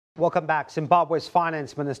Welcome back. Zimbabwe's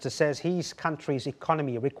finance minister says his country's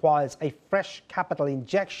economy requires a fresh capital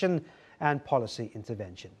injection and policy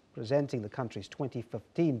intervention. Presenting the country's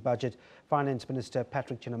 2015 budget, Finance Minister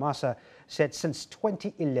Chinamasa said since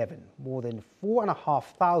 2011, more than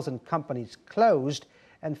 4,500 companies closed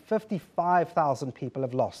and 55,000 people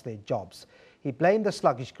have lost their jobs. He blamed the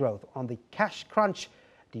sluggish growth on the cash crunch,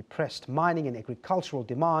 depressed mining and agricultural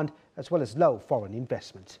demand, as well as low foreign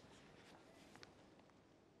investment.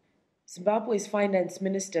 Zimbabwe's Finance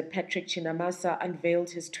Minister Chinamasa unveiled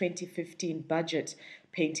his 2015 budget,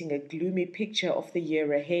 painting a gloomy picture of the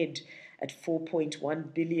year ahead. At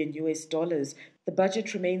 $4.1 billion, the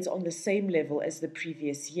budget remains on the same level as the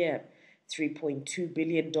previous year. $3.2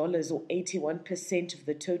 billion, or 81% of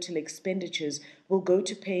the total expenditures, will go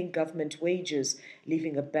to paying government wages,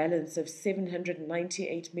 leaving a balance of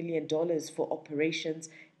 $798 million for operations,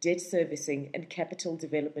 debt servicing and capital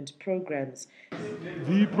development programs.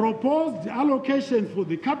 The proposed allocations for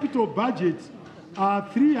the capital budget are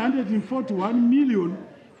 $341 million,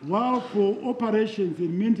 while for operations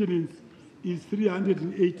and maintenance is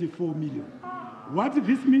 $384 million. What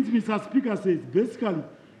this means, Mr. Speaker, says basically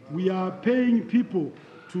we are paying people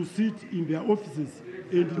to sit in their offices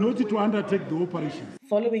and not to undertake the operations.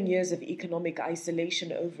 Following years of economic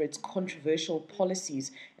isolation over its controversial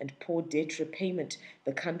policies and poor debt repayment,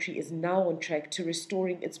 the country is now on track to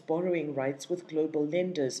restoring its borrowing rights with global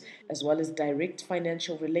lenders, as well as direct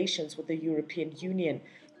financial relations with the European Union.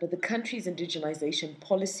 But the country's indigenization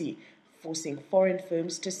policy, forcing foreign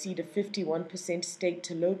firms to cede a 51% stake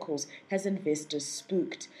to locals, has investors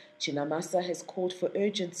spooked. Chinamasa has called for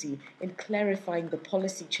urgency in clarifying the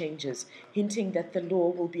policy changes, hinting that the law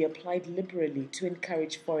will be applied liberally to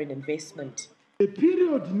encourage foreign investment. The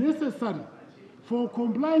period necessary for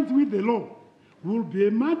compliance with the law will be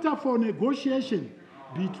a matter for negotiation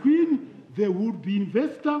between the would-be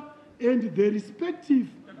investor and the respective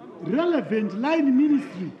relevant line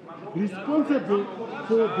ministry responsible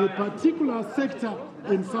for the particular sector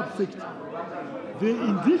and subsector. The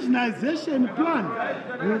indigenization plan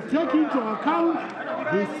will take into account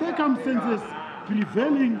the circumstances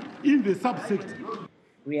prevailing in the subsector.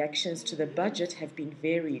 Reactions to the budget have been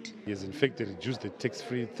varied. He has in fact reduced the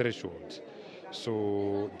tax-free threshold,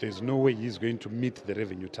 so there's no way he's going to meet the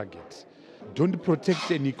revenue target. Don't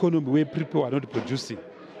protect an economy where people are not producing.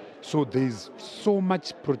 So there's so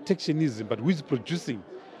much protectionism, but who is producing?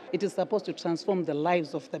 It is supposed to transform the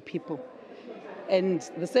lives of the people. And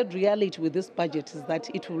the sad reality with this budget is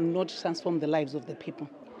that it will not transform the lives of the people.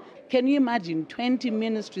 Can you imagine 20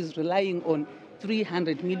 ministries relying on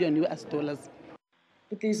 $300 million?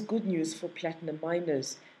 But there's good news for platinum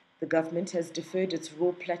miners. The government has deferred its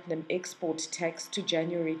raw platinum export tax to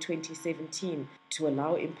January 2017 to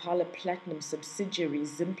allow Impala Platinum subsidiary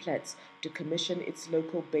Zimplats to commission its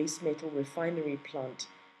local base metal refinery plant.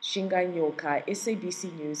 Shingai Nyoka,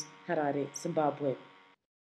 SABC News, Harare, Zimbabwe.